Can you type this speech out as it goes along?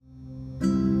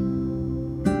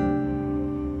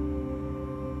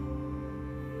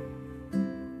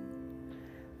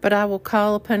But I will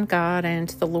call upon God, and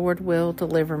the Lord will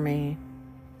deliver me.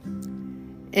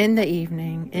 In the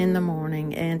evening, in the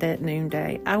morning, and at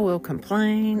noonday, I will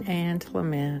complain and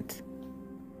lament.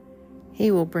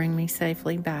 He will bring me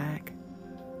safely back.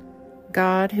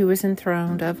 God, who is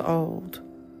enthroned of old,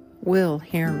 will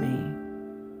hear me.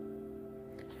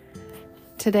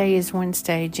 Today is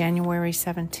Wednesday, January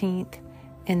 17th,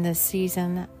 in the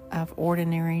season of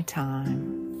ordinary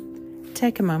time.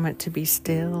 Take a moment to be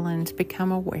still and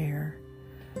become aware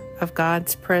of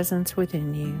God's presence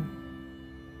within you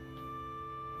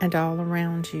and all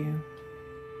around you.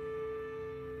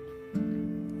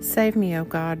 Save me, O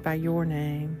God, by your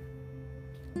name.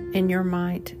 In your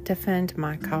might, defend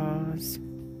my cause.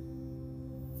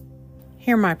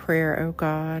 Hear my prayer, O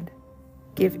God.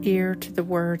 Give ear to the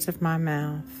words of my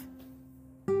mouth.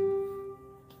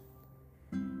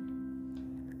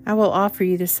 I will offer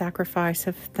you the sacrifice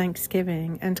of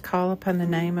thanksgiving and call upon the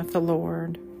name of the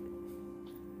Lord.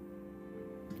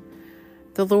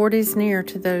 The Lord is near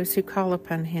to those who call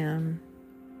upon him,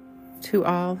 to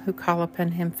all who call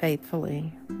upon him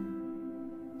faithfully.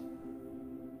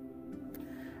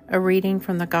 A reading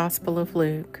from the Gospel of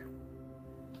Luke.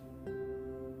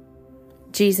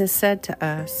 Jesus said to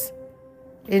us,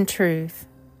 "In truth,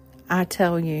 I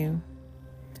tell you,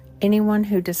 anyone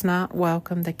who does not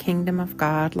welcome the kingdom of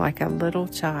God like a little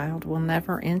child will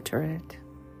never enter it."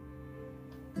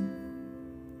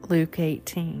 Luke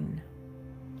 18.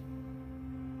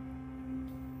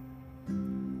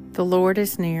 The Lord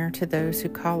is near to those who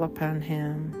call upon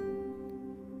him,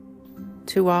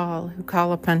 to all who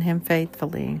call upon him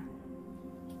faithfully.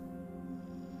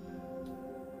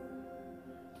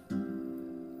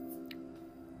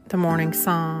 The Morning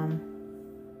Psalm.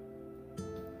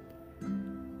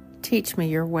 Teach me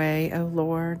your way, O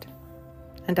Lord,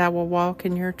 and I will walk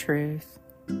in your truth.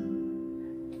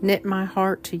 Knit my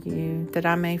heart to you, that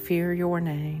I may fear your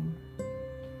name.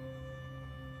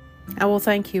 I will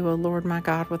thank you, O Lord my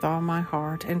God, with all my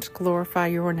heart, and glorify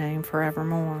your name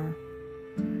forevermore.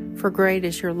 For great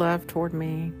is your love toward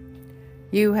me.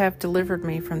 You have delivered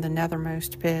me from the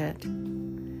nethermost pit.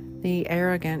 The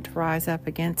arrogant rise up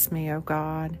against me, O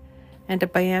God, and a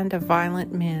band of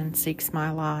violent men seeks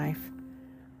my life.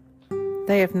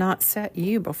 They have not set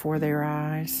you before their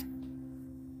eyes.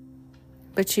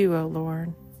 But you, O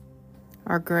Lord,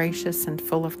 are gracious and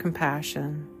full of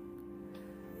compassion,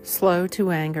 slow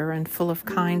to anger and full of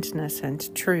kindness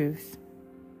and truth.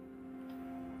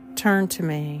 Turn to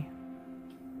me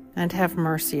and have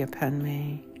mercy upon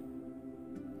me.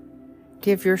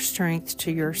 Give your strength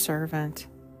to your servant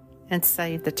and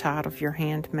save the child of your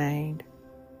handmaid.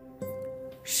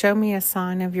 Show me a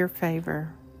sign of your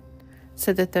favor,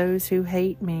 so that those who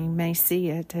hate me may see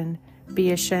it and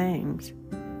be ashamed,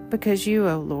 because you,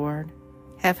 O Lord,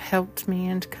 have helped me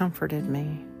and comforted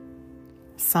me.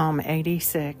 Psalm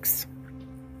 86.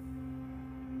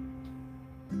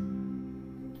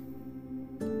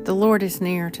 The Lord is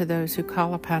near to those who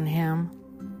call upon him,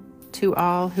 to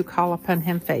all who call upon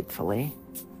him faithfully.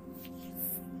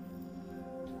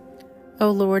 O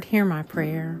Lord, hear my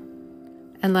prayer,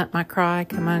 and let my cry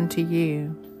come unto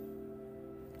you.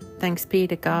 Thanks be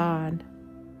to God.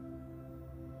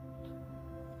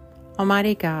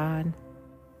 Almighty God,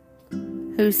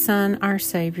 whose Son, our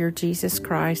Savior, Jesus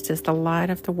Christ, is the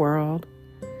light of the world,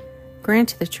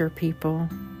 grant that your people,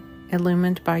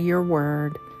 illumined by your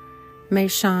word, may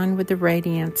shine with the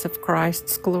radiance of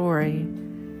Christ's glory,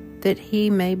 that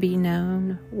he may be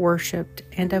known, worshipped,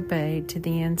 and obeyed to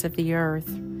the ends of the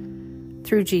earth,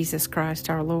 through Jesus Christ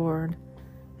our Lord,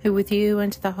 who with you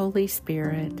and the Holy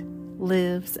Spirit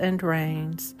lives and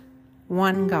reigns,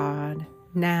 one God,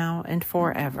 now and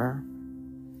forever.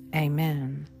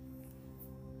 Amen.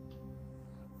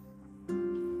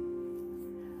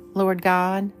 Lord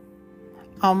God,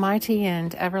 Almighty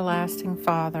and everlasting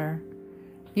Father,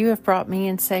 you have brought me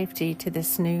in safety to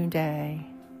this new day.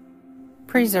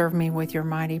 Preserve me with your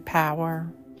mighty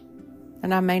power,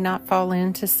 and I may not fall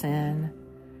into sin,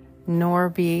 nor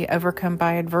be overcome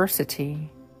by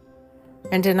adversity.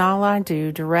 And in all I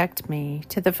do, direct me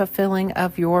to the fulfilling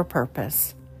of your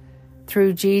purpose,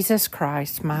 through Jesus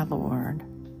Christ my Lord.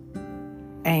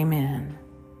 Amen.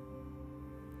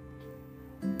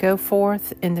 Go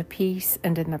forth in the peace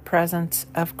and in the presence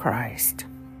of Christ.